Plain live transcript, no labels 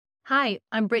Hi,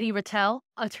 I'm Brittany Rattel,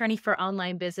 attorney for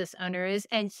online business owners,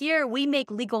 and here we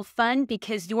make legal fun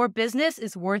because your business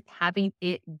is worth having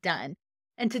it done.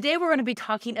 And today we're going to be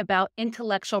talking about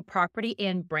intellectual property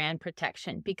and brand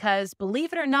protection because,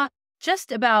 believe it or not,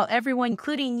 just about everyone,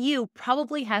 including you,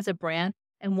 probably has a brand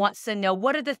and wants to know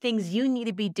what are the things you need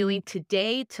to be doing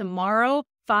today, tomorrow,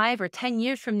 5 or 10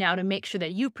 years from now to make sure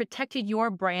that you protected your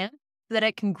brand so that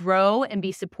it can grow and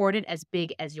be supported as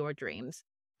big as your dreams.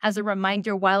 As a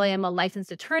reminder, while I am a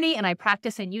licensed attorney and I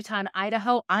practice in Utah and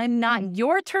Idaho, I'm not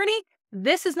your attorney.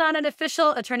 This is not an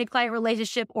official attorney-client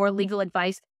relationship or legal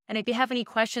advice. And if you have any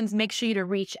questions, make sure you to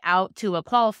reach out to a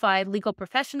qualified legal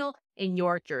professional in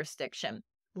your jurisdiction.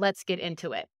 Let's get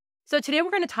into it. So today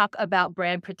we're going to talk about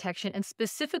brand protection and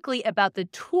specifically about the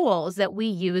tools that we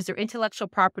use, or intellectual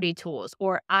property tools,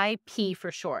 or IP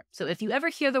for short. So if you ever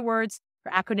hear the words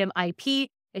or acronym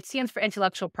IP, it stands for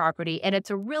intellectual property, and it's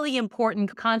a really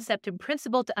important concept and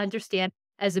principle to understand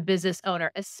as a business owner,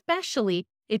 especially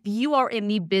if you are in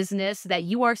the business that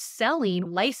you are selling,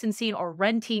 licensing, or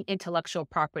renting intellectual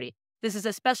property. This is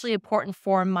especially important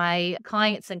for my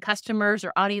clients and customers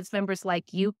or audience members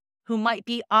like you who might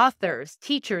be authors,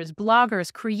 teachers,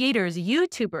 bloggers, creators,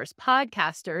 YouTubers,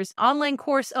 podcasters, online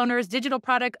course owners, digital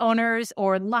product owners,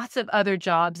 or lots of other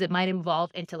jobs that might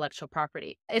involve intellectual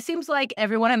property. It seems like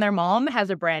everyone and their mom has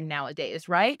a brand nowadays,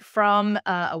 right? From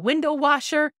a window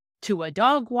washer to a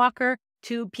dog walker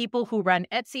to people who run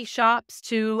Etsy shops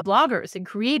to bloggers and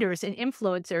creators and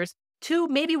influencers to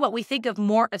maybe what we think of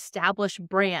more established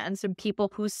brands and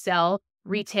people who sell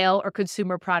retail or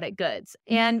consumer product goods.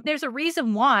 And there's a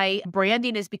reason why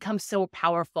branding has become so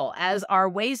powerful as our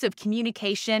ways of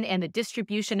communication and the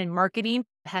distribution and marketing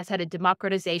has had a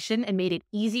democratization and made it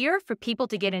easier for people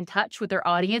to get in touch with their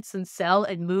audience and sell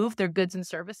and move their goods and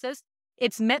services.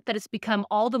 It's meant that it's become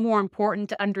all the more important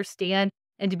to understand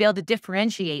and to be able to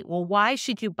differentiate, well, why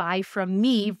should you buy from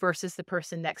me versus the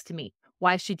person next to me?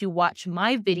 Why should you watch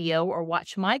my video or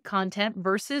watch my content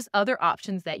versus other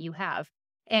options that you have?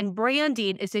 And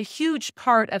branding is a huge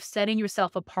part of setting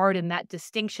yourself apart in that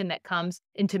distinction that comes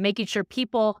into making sure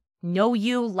people know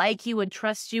you, like you, and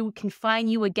trust you, can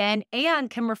find you again, and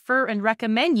can refer and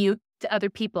recommend you to other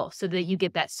people so that you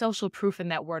get that social proof and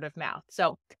that word of mouth.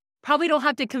 So probably don't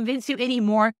have to convince you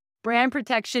anymore. Brand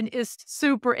protection is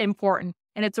super important.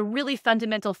 And it's a really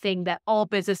fundamental thing that all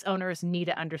business owners need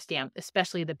to understand,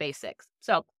 especially the basics.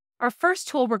 So our first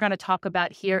tool we're going to talk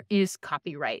about here is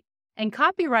copyright. And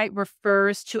copyright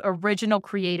refers to original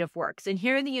creative works. And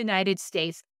here in the United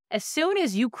States, as soon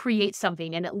as you create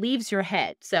something and it leaves your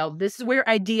head, so this is where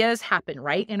ideas happen,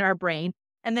 right, in our brain.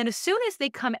 And then as soon as they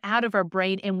come out of our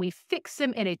brain and we fix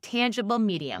them in a tangible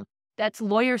medium, that's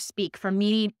lawyer speak for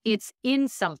meaning it's in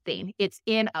something. It's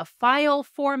in a file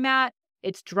format.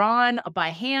 It's drawn by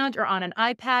hand or on an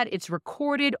iPad. It's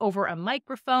recorded over a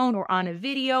microphone or on a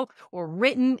video or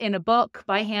written in a book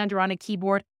by hand or on a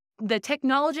keyboard. The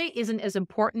technology isn't as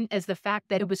important as the fact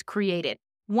that it was created.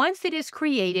 Once it is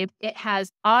created, it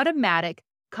has automatic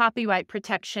copyright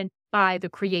protection by the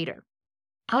creator.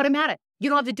 Automatic. You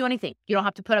don't have to do anything. You don't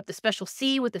have to put up the special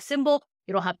C with the symbol.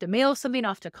 You don't have to mail something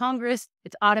off to Congress.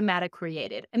 It's automatic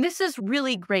created. And this is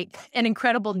really great and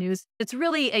incredible news. It's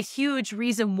really a huge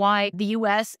reason why the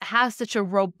U.S. has such a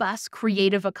robust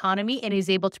creative economy and is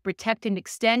able to protect and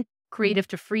extend creative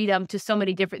to freedom to so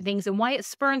many different things, and why it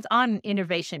spurns on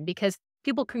innovation, because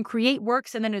people can create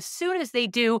works and then as soon as they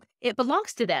do, it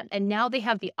belongs to them. And now they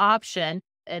have the option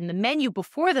and the menu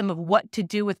before them of what to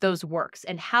do with those works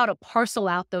and how to parcel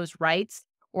out those rights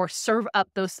or serve up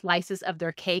those slices of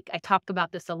their cake. I talk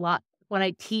about this a lot when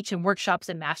I teach in workshops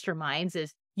and masterminds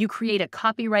is you create a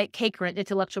copyright cake or an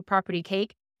intellectual property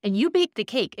cake and you bake the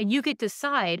cake and you get to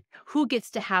decide who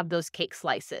gets to have those cake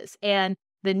slices. And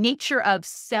the nature of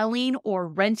selling or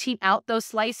renting out those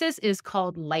slices is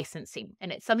called licensing.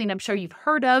 And it's something I'm sure you've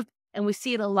heard of, and we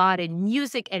see it a lot in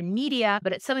music and media,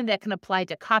 but it's something that can apply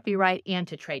to copyright and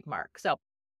to trademark. So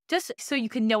just so you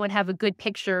can know and have a good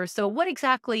picture. So what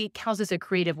exactly counts as a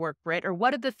creative work, Britt? Or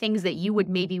what are the things that you would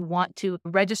maybe want to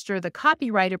register the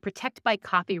copyright or protect by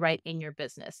copyright in your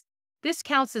business? This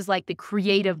counts as like the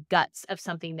creative guts of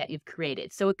something that you've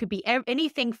created. So it could be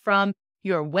anything from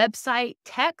your website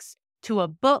text to a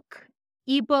book,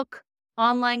 ebook,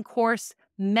 online course,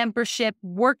 membership,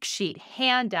 worksheet,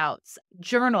 handouts,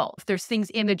 journal. If there's things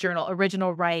in the journal,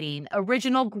 original writing,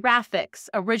 original graphics,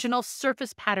 original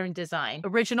surface pattern design,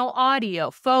 original audio,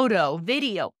 photo,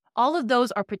 video, all of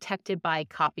those are protected by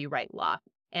copyright law.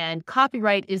 And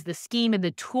copyright is the scheme and the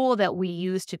tool that we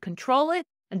use to control it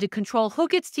and to control who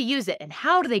gets to use it and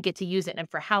how do they get to use it and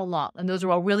for how long. And those are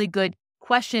all really good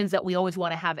questions that we always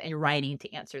want to have in writing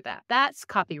to answer that. That's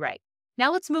copyright.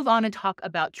 Now let's move on and talk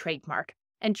about trademark.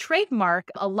 And trademark,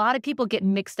 a lot of people get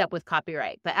mixed up with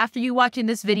copyright. But after you watching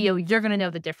this video, you're going to know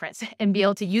the difference and be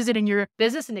able to use it in your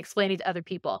business and explain it to other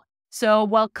people. So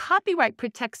while copyright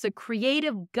protects the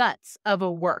creative guts of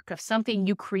a work, of something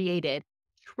you created,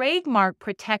 trademark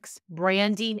protects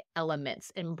branding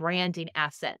elements and branding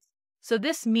assets. So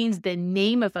this means the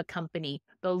name of a company,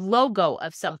 the logo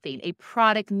of something, a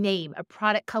product name, a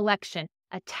product collection,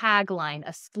 a tagline,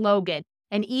 a slogan,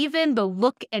 and even the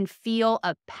look and feel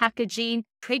of packaging.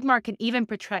 Trademark can even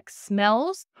protect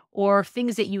smells or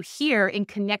things that you hear in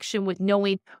connection with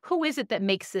knowing who is it that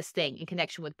makes this thing in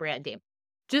connection with branding.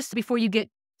 Just before you get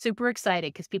super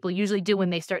excited, because people usually do when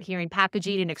they start hearing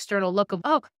packaging and external look of,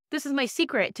 oh, this is my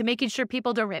secret to making sure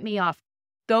people don't rip me off.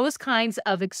 Those kinds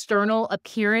of external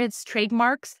appearance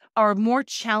trademarks are more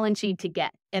challenging to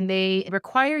get, and they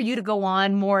require you to go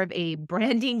on more of a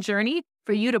branding journey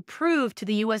for you to prove to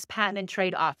the U.S. Patent and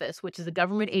Trade Office, which is a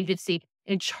government agency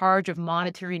in charge of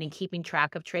monitoring and keeping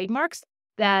track of trademarks,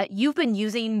 that you've been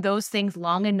using those things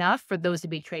long enough for those to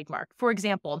be trademarked. For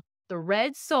example, the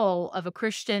red sole of a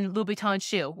Christian Louboutin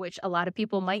shoe, which a lot of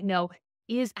people might know,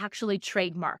 is actually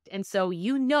trademarked. And so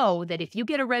you know that if you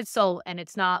get a red sole and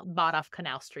it's not bought off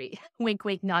Canal Street, wink,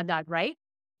 wink, nod, nod, right?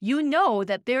 You know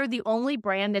that they're the only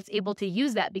brand that's able to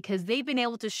use that because they've been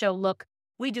able to show, look,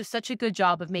 we do such a good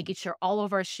job of making sure all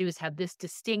of our shoes have this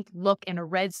distinct look and a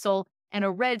red sole. And a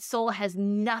red sole has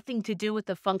nothing to do with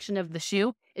the function of the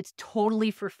shoe. It's totally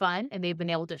for fun, and they've been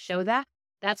able to show that.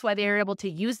 That's why they're able to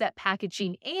use that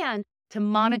packaging and to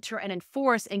monitor and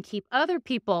enforce and keep other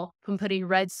people from putting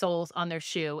red soles on their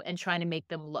shoe and trying to make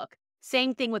them look.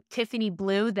 Same thing with Tiffany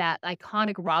blue, that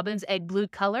iconic robin's egg blue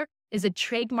color is a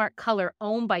trademark color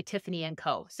owned by Tiffany &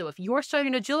 Co. So if you're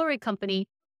starting a jewelry company,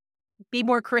 be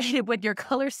more creative with your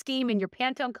color scheme and your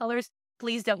Pantone colors.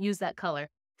 Please don't use that color.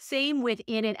 Same with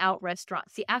in-and-out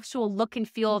restaurants. The actual look and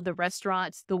feel of the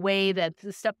restaurants, the way that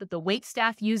the stuff that the wait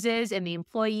staff uses and the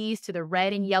employees, to the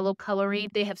red and yellow coloring,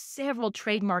 they have several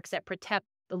trademarks that protect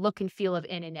the look and feel of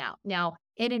In-N-Out. Now,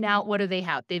 In-N-Out, what do they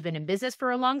have? They've been in business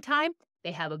for a long time.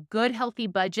 They have a good, healthy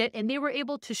budget, and they were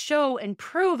able to show and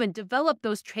prove and develop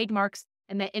those trademarks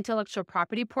and that intellectual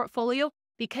property portfolio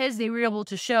because they were able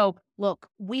to show, look,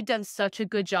 we've done such a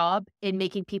good job in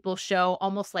making people show,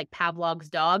 almost like Pavlov's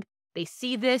dog. They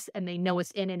see this and they know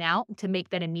it's In-N-Out, to make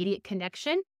that immediate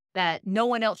connection that no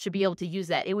one else should be able to use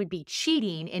that. It would be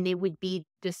cheating and it would be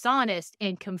dishonest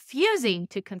and confusing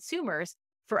to consumers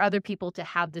for other people to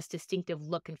have this distinctive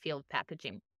look and feel of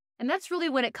packaging. And that's really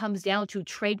when it comes down to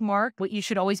trademark. What you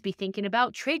should always be thinking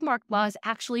about, trademark law is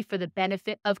actually for the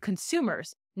benefit of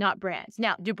consumers, not brands.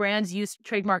 Now, do brands use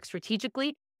trademarks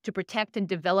strategically to protect and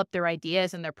develop their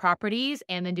ideas and their properties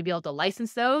and then to be able to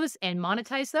license those and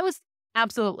monetize those?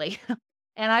 Absolutely.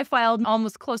 And I filed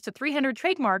almost close to 300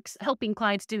 trademarks helping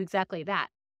clients do exactly that.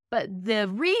 But the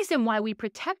reason why we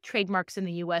protect trademarks in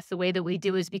the US the way that we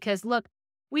do is because, look,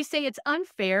 we say it's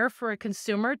unfair for a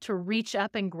consumer to reach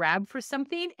up and grab for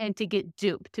something and to get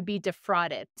duped, to be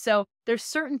defrauded. So there's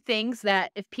certain things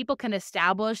that if people can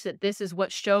establish that this is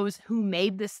what shows who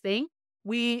made this thing,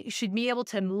 we should be able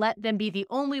to let them be the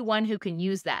only one who can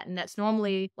use that. And that's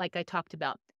normally, like I talked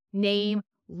about, name,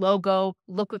 logo,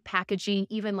 look of packaging,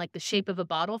 even like the shape of a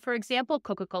bottle, for example.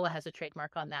 Coca-Cola has a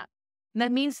trademark on that. And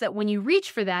that means that when you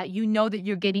reach for that, you know that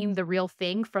you're getting the real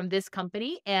thing from this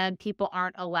company and people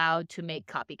aren't allowed to make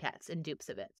copycats and dupes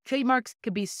of it. Trademarks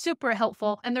could be super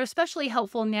helpful, and they're especially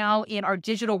helpful now in our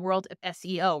digital world of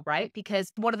SEO, right?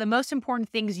 Because one of the most important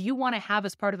things you want to have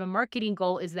as part of a marketing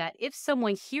goal is that if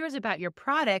someone hears about your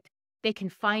product, they can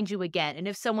find you again. And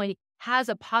if someone has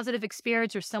a positive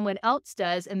experience or someone else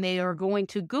does, and they are going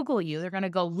to Google you, they're going to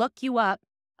go look you up,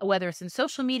 whether it's in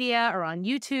social media or on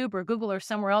YouTube or Google or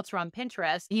somewhere else or on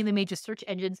Pinterest, any of the major search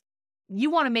engines, you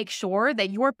want to make sure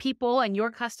that your people and your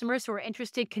customers who are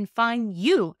interested can find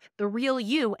you, the real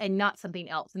you, and not something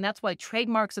else. And that's why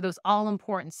trademarks are those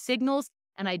all-important signals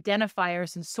and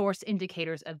identifiers and source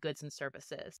indicators of goods and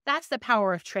services. That's the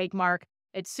power of trademark.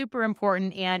 It's super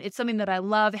important, and it's something that I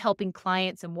love helping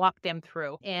clients and walk them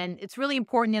through. And it's really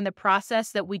important in the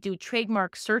process that we do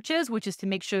trademark searches, which is to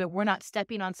make sure that we're not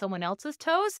stepping on someone else's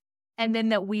toes, and then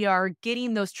that we are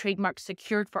getting those trademarks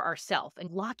secured for ourselves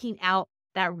and locking out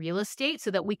that real estate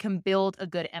so that we can build a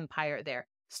good empire there.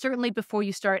 Certainly before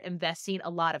you start investing a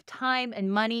lot of time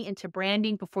and money into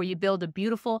branding, before you build a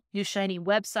beautiful new shiny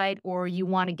website, or you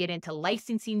want to get into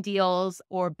licensing deals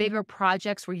or bigger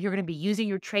projects where you're going to be using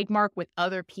your trademark with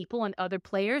other people and other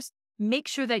players, make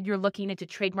sure that you're looking into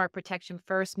trademark protection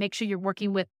first. Make sure you're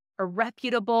working with a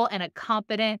reputable and a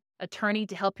competent attorney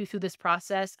to help you through this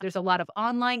process. There's a lot of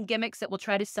online gimmicks that will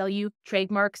try to sell you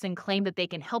trademarks and claim that they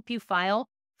can help you file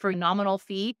for a nominal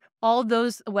fee. All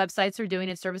those websites are doing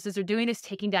and services are doing is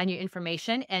taking down your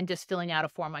information and just filling out a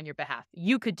form on your behalf.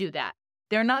 You could do that.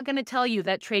 They're not going to tell you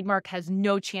that trademark has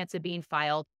no chance of being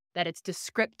filed, that it's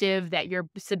descriptive, that you're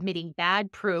submitting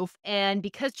bad proof. And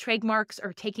because trademarks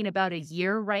are taking about a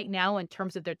year right now in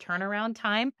terms of their turnaround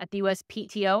time at the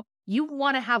USPTO, you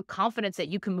want to have confidence that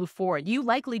you can move forward. You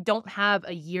likely don't have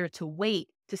a year to wait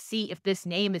to see if this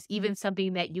name is even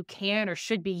something that you can or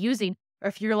should be using, or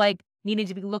if you're like needing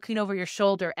to be looking over your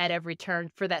shoulder at every turn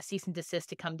for that cease and desist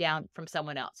to come down from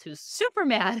someone else who's super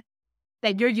mad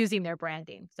that you're using their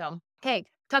branding. So, okay,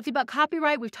 talked about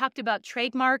copyright. We've talked about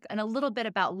trademark and a little bit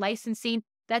about licensing.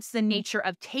 That's the nature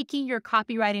of taking your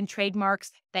copyright and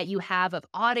trademarks that you have, of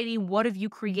auditing what have you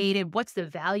created, what's the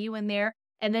value in there,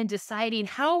 and then deciding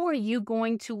how are you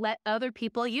going to let other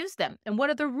people use them and what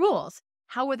are the rules?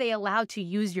 How are they allowed to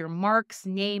use your marks,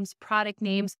 names, product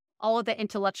names, all of the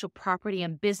intellectual property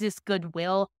and business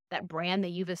goodwill, that brand that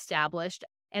you've established,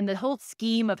 and the whole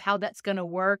scheme of how that's going to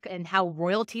work and how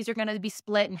royalties are going to be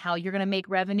split and how you're going to make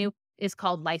revenue is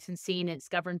called licensing. It's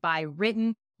governed by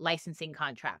written licensing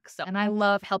contracts. And I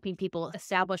love helping people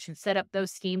establish and set up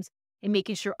those schemes and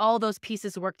making sure all those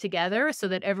pieces work together so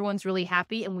that everyone's really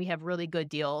happy and we have really good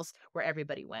deals where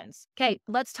everybody wins. Okay,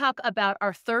 let's talk about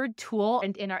our third tool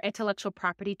in our intellectual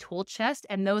property tool chest,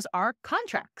 and those are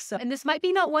contracts. And this might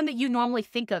be not one that you normally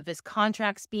think of as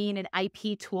contracts being an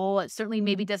IP tool. It certainly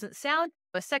maybe doesn't sound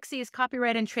as sexy as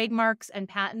copyright and trademarks and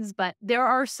patents, but there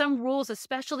are some rules,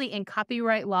 especially in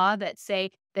copyright law, that say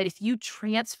that if you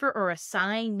transfer or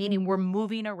assign, meaning we're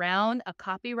moving around a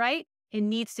copyright, it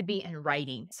needs to be in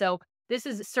writing. So this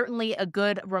is certainly a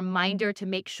good reminder to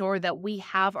make sure that we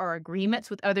have our agreements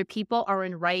with other people are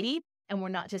in writing and we're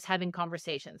not just having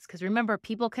conversations. Because remember,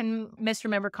 people can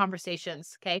misremember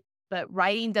conversations, okay? But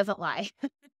writing doesn't lie.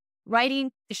 Writing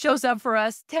shows up for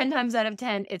us 10 times out of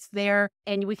 10. It's there,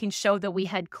 and we can show that we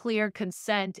had clear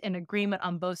consent and agreement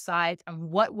on both sides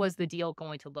on what was the deal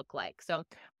going to look like. So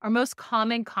our most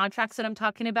common contracts that I'm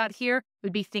talking about here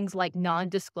would be things like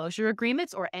non-disclosure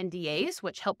agreements or NDAs,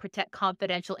 which help protect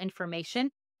confidential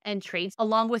information and trades,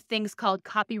 along with things called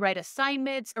copyright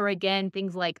assignments, or again,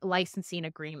 things like licensing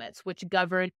agreements, which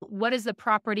govern what is the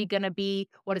property going to be,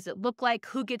 what does it look like,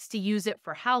 who gets to use it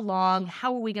for how long,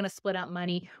 how are we going to split out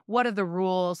money, what are the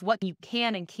rules, what you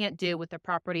can and can't do with the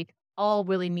property, all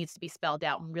really needs to be spelled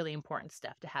out and really important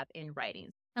stuff to have in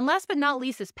writing. And last but not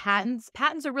least is patents.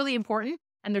 Patents are really important,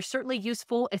 and they're certainly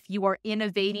useful if you are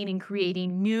innovating and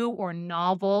creating new or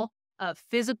novel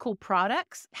physical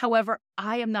products. However,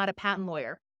 I am not a patent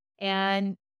lawyer.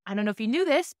 And I don't know if you knew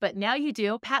this, but now you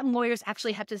do. Patent lawyers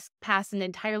actually have to pass an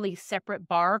entirely separate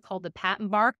bar called the patent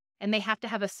bar, and they have to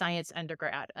have a science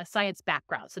undergrad, a science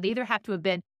background. So they either have to have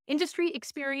been industry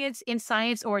experience in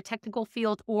science or a technical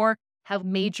field, or have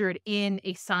majored in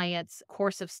a science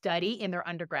course of study in their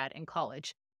undergrad in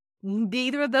college.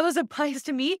 Neither of those applies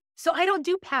to me. So I don't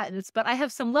do patents, but I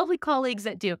have some lovely colleagues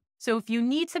that do. So if you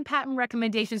need some patent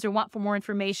recommendations or want for more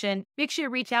information, make sure you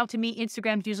reach out to me.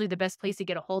 Instagram is usually the best place to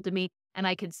get a hold of me, and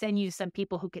I can send you some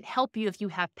people who can help you if you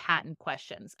have patent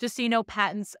questions. Just so you know,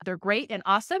 patents, they're great and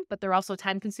awesome, but they're also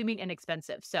time consuming and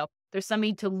expensive. So there's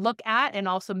something to look at and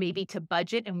also maybe to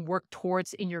budget and work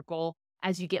towards in your goal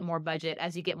as you get more budget,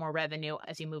 as you get more revenue,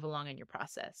 as you move along in your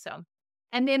process.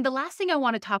 And then the last thing I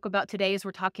want to talk about today is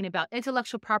we're talking about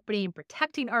intellectual property and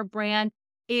protecting our brand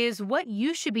is what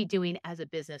you should be doing as a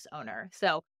business owner.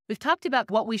 So we've talked about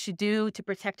what we should do to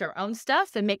protect our own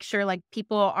stuff and make sure like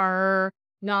people are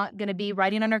not going to be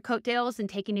riding on our coattails and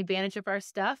taking advantage of our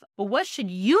stuff. But what should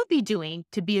you be doing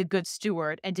to be a good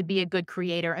steward and to be a good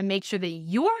creator and make sure that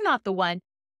you're not the one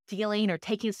stealing or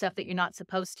taking stuff that you're not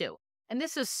supposed to? And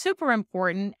this is super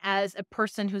important as a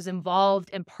person who's involved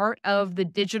and part of the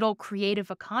digital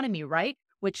creative economy, right?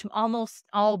 Which almost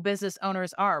all business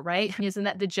owners are, right? Isn't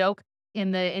that the joke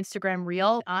in the Instagram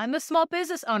reel? I'm a small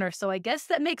business owner, so I guess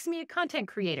that makes me a content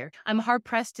creator. I'm hard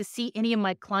pressed to see any of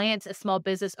my clients as small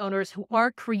business owners who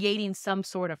are creating some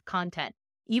sort of content.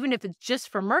 Even if it's just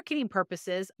for marketing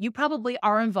purposes, you probably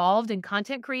are involved in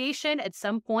content creation at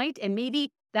some point, and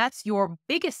maybe that's your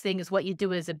biggest thing is what you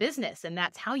do as a business. And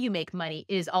that's how you make money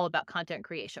is all about content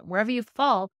creation. Wherever you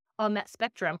fall on that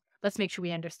spectrum, let's make sure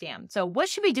we understand. So what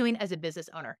should we be doing as a business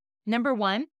owner? Number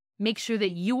one, make sure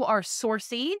that you are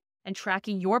sourcing and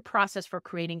tracking your process for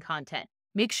creating content.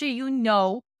 Make sure you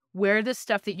know where the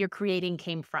stuff that you're creating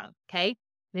came from, okay?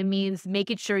 That means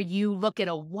making sure you look at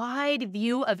a wide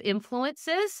view of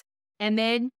influences and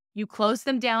then You close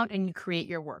them down and you create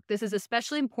your work. This is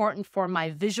especially important for my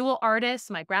visual artists,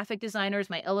 my graphic designers,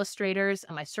 my illustrators,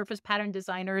 and my surface pattern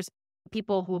designers,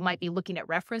 people who might be looking at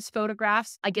reference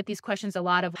photographs. I get these questions a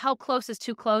lot of how close is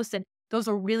too close? And those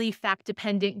are really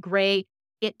fact-dependent, gray,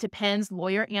 it depends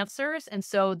lawyer answers. And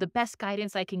so the best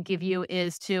guidance I can give you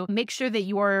is to make sure that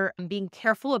you are being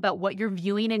careful about what you're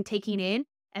viewing and taking in.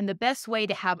 And the best way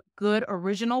to have good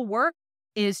original work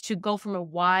is to go from a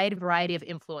wide variety of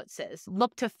influences.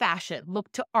 Look to fashion,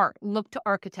 look to art, look to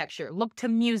architecture, look to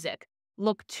music,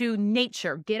 look to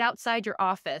nature, get outside your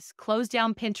office, close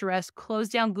down Pinterest, close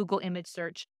down Google image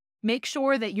search. Make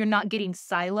sure that you're not getting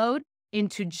siloed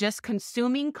into just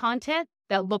consuming content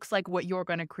that looks like what you're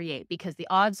going to create, because the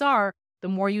odds are the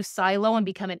more you silo and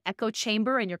become an echo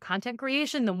chamber in your content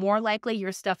creation, the more likely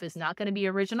your stuff is not going to be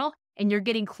original and you're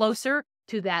getting closer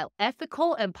to that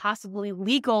ethical and possibly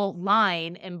legal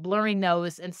line and blurring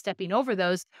those and stepping over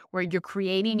those where you're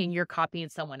creating and you're copying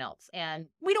someone else. And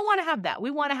we don't want to have that.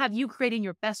 We want to have you creating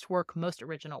your best work, most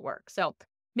original work. So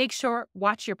make sure,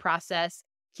 watch your process,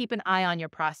 keep an eye on your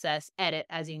process, edit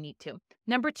as you need to.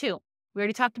 Number 2, we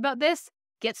already talked about this,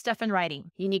 get stuff in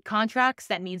writing. You need contracts.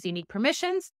 That means you need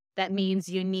permissions. That means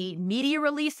you need media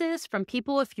releases from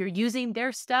people if you're using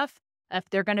their stuff. If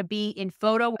they're going to be in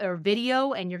photo or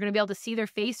video and you're going to be able to see their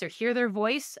face or hear their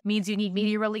voice, means you need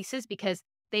media releases because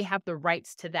they have the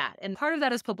rights to that. And part of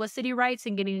that is publicity rights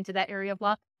and getting into that area of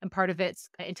law, and part of it's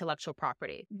intellectual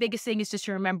property. Biggest thing is just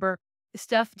to remember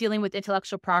stuff dealing with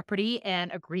intellectual property and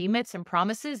agreements and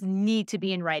promises need to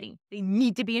be in writing. They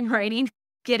need to be in writing.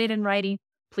 Get it in writing,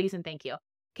 please and thank you.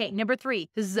 Okay, number 3,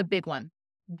 this is a big one.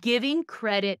 Giving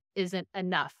credit isn't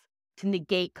enough to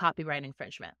negate copyright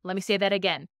infringement. Let me say that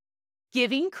again.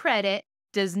 Giving credit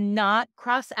does not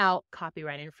cross out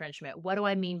copyright infringement. What do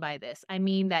I mean by this? I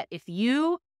mean that if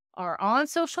you are on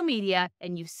social media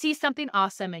and you see something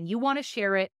awesome and you want to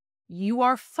share it, you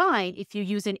are fine if you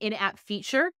use an in-app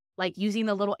feature, like using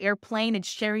the little airplane and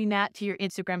sharing that to your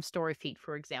Instagram story feed,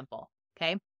 for example.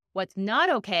 Okay. What's not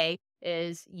okay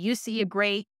is you see a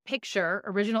great picture,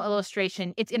 original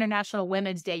illustration. It's International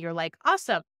Women's Day. You're like,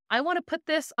 awesome. I want to put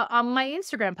this on my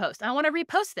Instagram post. I want to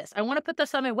repost this. I want to put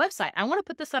this on my website. I want to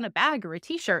put this on a bag or a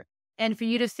t-shirt. And for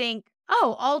you to think,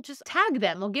 oh, I'll just tag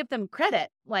them. I'll give them credit.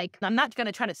 Like, I'm not going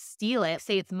to try to steal it,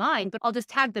 say it's mine, but I'll just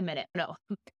tag them in it. No,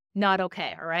 not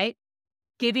okay. All right.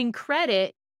 Giving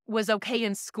credit was okay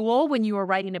in school when you were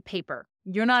writing a paper.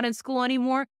 You're not in school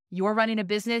anymore. You're running a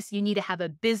business. You need to have a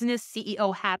business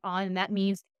CEO hat on. And that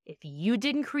means if you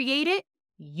didn't create it,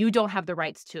 you don't have the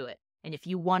rights to it. And if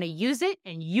you want to use it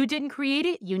and you didn't create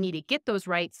it, you need to get those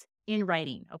rights in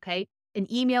writing, okay?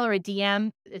 An email or a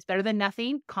DM is better than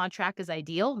nothing. Contract is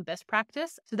ideal, best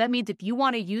practice. So that means if you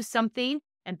want to use something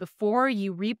and before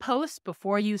you repost,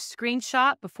 before you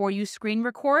screenshot, before you screen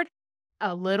record,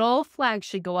 a little flag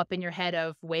should go up in your head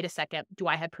of, wait a second, do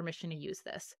I have permission to use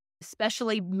this?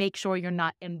 Especially make sure you're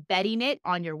not embedding it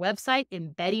on your website,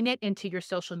 embedding it into your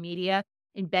social media,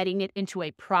 embedding it into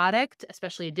a product,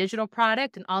 especially a digital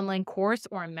product, an online course,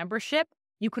 or a membership.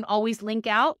 You can always link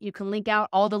out. You can link out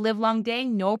all the live long day,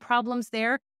 no problems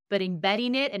there, but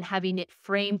embedding it and having it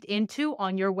framed into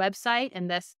on your website and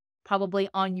thus probably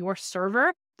on your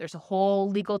server, there's a whole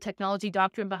legal technology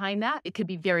doctrine behind that. It could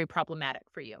be very problematic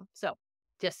for you. So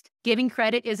just giving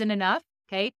credit isn't enough,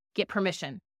 okay? Get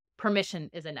permission. Permission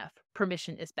is enough.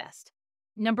 Permission is best.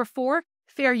 Number 4,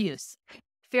 fair use.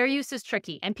 Fair use is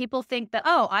tricky, and people think that,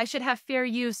 oh, I should have fair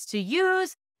use to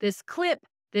use this clip,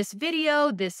 this video,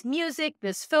 this music,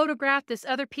 this photograph, this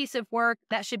other piece of work.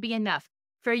 That should be enough.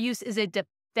 Fair use is a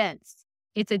defense.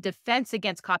 It's a defense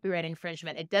against copyright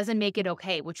infringement. It doesn't make it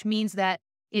okay, which means that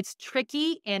it's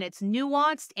tricky and it's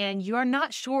nuanced, and you're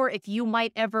not sure if you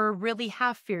might ever really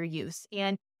have fair use.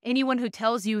 And anyone who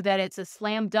tells you that it's a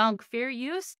slam dunk fair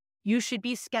use, you should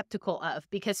be skeptical of,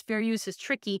 because fair use is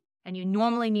tricky. And you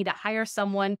normally need to hire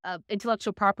someone, an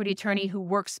intellectual property attorney who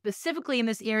works specifically in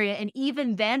this area. And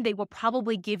even then, they will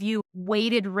probably give you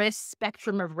weighted risk,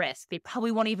 spectrum of risk. They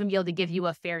probably won't even be able to give you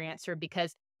a fair answer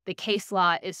because the case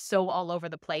law is so all over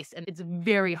the place. And it's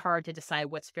very hard to decide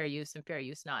what's fair use and fair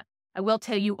use not. I will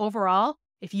tell you overall,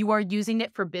 if you are using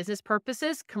it for business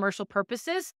purposes, commercial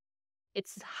purposes,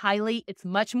 it's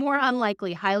much more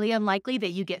unlikely, highly unlikely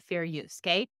that you get fair use,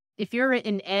 okay? If you're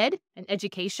in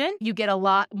education, you get a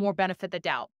lot more benefit of the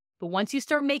doubt. But once you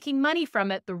start making money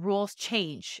from it, the rules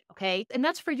change, okay? And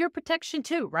that's for your protection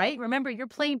too, right? Remember, you're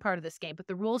playing part of this game, but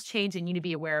the rules change and you need to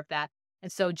be aware of that.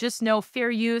 And so just know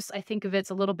fair use, I think of it's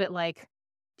a little bit like,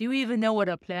 do you even know what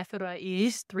a plethora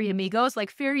is? Three amigos, like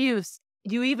fair use.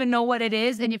 Do you even know what it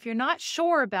is? And if you're not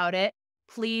sure about it,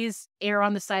 please err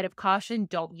on the side of caution.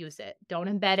 Don't use it. Don't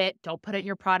embed it. Don't put it in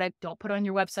your product. Don't put it on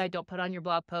your website. Don't put it on your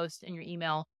blog post and your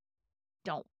email.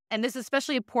 Don't. And this is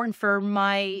especially important for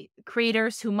my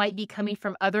creators who might be coming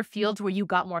from other fields where you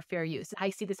got more fair use. I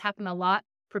see this happen a lot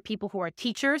for people who are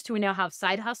teachers who now have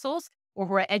side hustles, or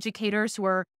who are educators who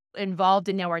are involved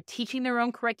and now are teaching their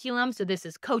own curriculum. So this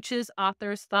is coaches,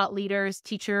 authors, thought leaders,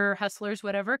 teacher hustlers,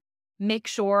 whatever. Make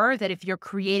sure that if you're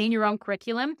creating your own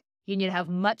curriculum, you need to have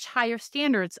much higher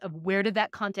standards of where did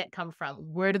that content come from?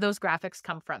 Where do those graphics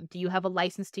come from? Do you have a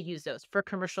license to use those for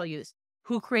commercial use?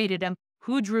 Who created them?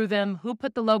 Who drew them? Who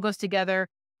put the logos together?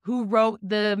 Who wrote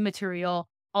the material?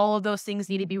 All of those things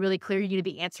need to be really clear. You need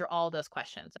to answer all of those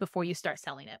questions before you start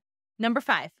selling it. Number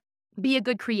 5, be a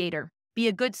good creator. Be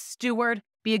a good steward.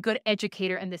 Be a good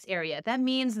educator in this area. That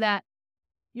means that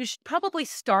you should probably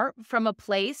start from a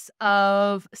place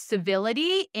of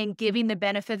civility and giving the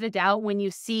benefit of the doubt when you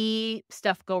see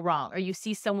stuff go wrong or you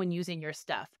see someone using your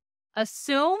stuff.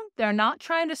 Assume they're not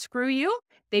trying to screw you.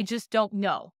 They just don't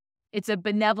know. It's a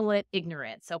benevolent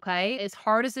ignorance, okay? As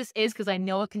hard as this is, because I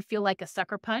know it can feel like a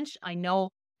sucker punch. I know,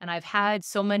 and I've had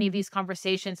so many of these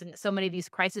conversations and so many of these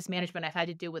crisis management I've had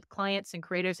to do with clients and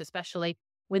creators, especially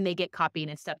when they get copied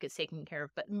and stuff gets taken care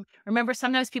of. But remember,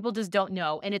 sometimes people just don't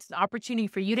know, and it's an opportunity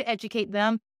for you to educate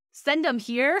them. Send them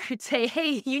here. Say,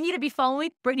 hey, you need to be following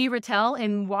Brittany Rattel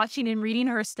and watching and reading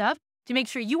her stuff to make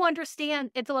sure you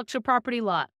understand intellectual property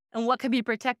law and what can be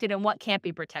protected and what can't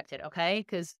be protected, okay?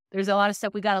 Because there's a lot of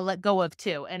stuff we got to let go of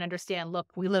too and understand, look,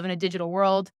 we live in a digital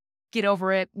world. Get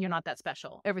over it. You're not that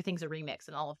special. Everything's a remix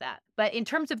and all of that. But in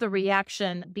terms of the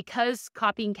reaction, because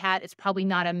copying cat is probably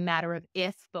not a matter of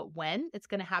if, but when it's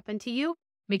going to happen to you,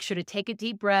 make sure to take a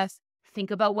deep breath, think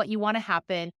about what you want to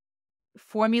happen,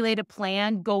 formulate a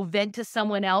plan, go vent to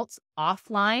someone else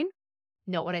offline.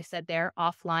 Note what I said there,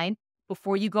 offline,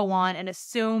 before you go on and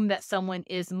assume that someone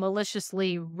is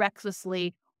maliciously,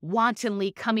 recklessly,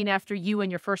 wantonly coming after you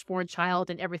and your firstborn child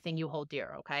and everything you hold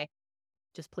dear, okay?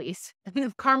 Just please.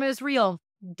 If karma is real,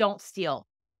 don't steal.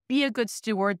 Be a good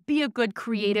steward. Be a good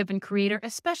creative and creator,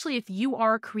 especially if you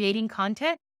are creating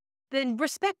content. Then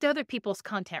respect other people's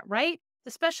content, right?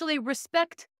 Especially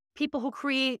respect people who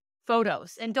create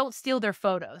photos and don't steal their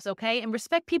photos, okay? And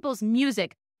respect people's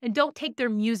music and don't take their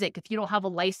music if you don't have a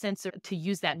license to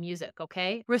use that music,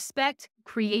 okay? Respect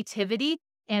creativity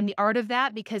and the art of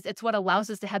that, because it's what allows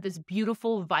us to have this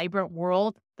beautiful, vibrant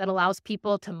world that allows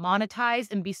people to monetize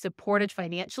and be supported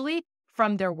financially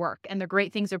from their work and the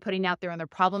great things they're putting out there and the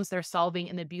problems they're solving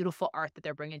and the beautiful art that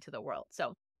they're bringing to the world.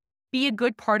 So be a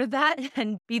good part of that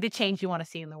and be the change you want to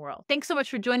see in the world. Thanks so much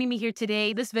for joining me here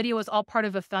today. This video is all part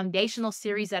of a foundational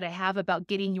series that I have about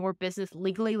getting your business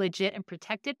legally legit and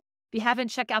protected. If you haven't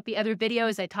checked out the other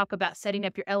videos, I talk about setting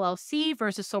up your LLC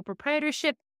versus sole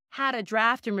proprietorship, how to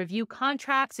draft and review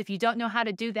contracts if you don't know how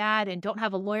to do that and don't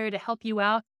have a lawyer to help you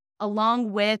out,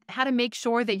 along with how to make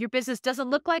sure that your business doesn't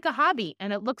look like a hobby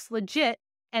and it looks legit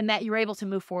and that you're able to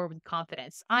move forward with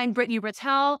confidence. I'm Brittany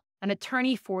Rattel, an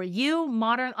attorney for you,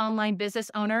 modern online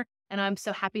business owner, and I'm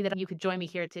so happy that you could join me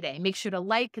here today. Make sure to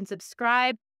like and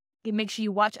subscribe. Make sure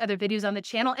you watch other videos on the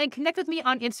channel and connect with me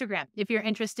on Instagram if you're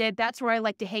interested. That's where I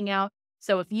like to hang out.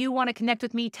 So if you want to connect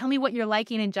with me, tell me what you're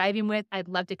liking and jiving with. I'd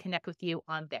love to connect with you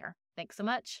on there. Thanks so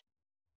much.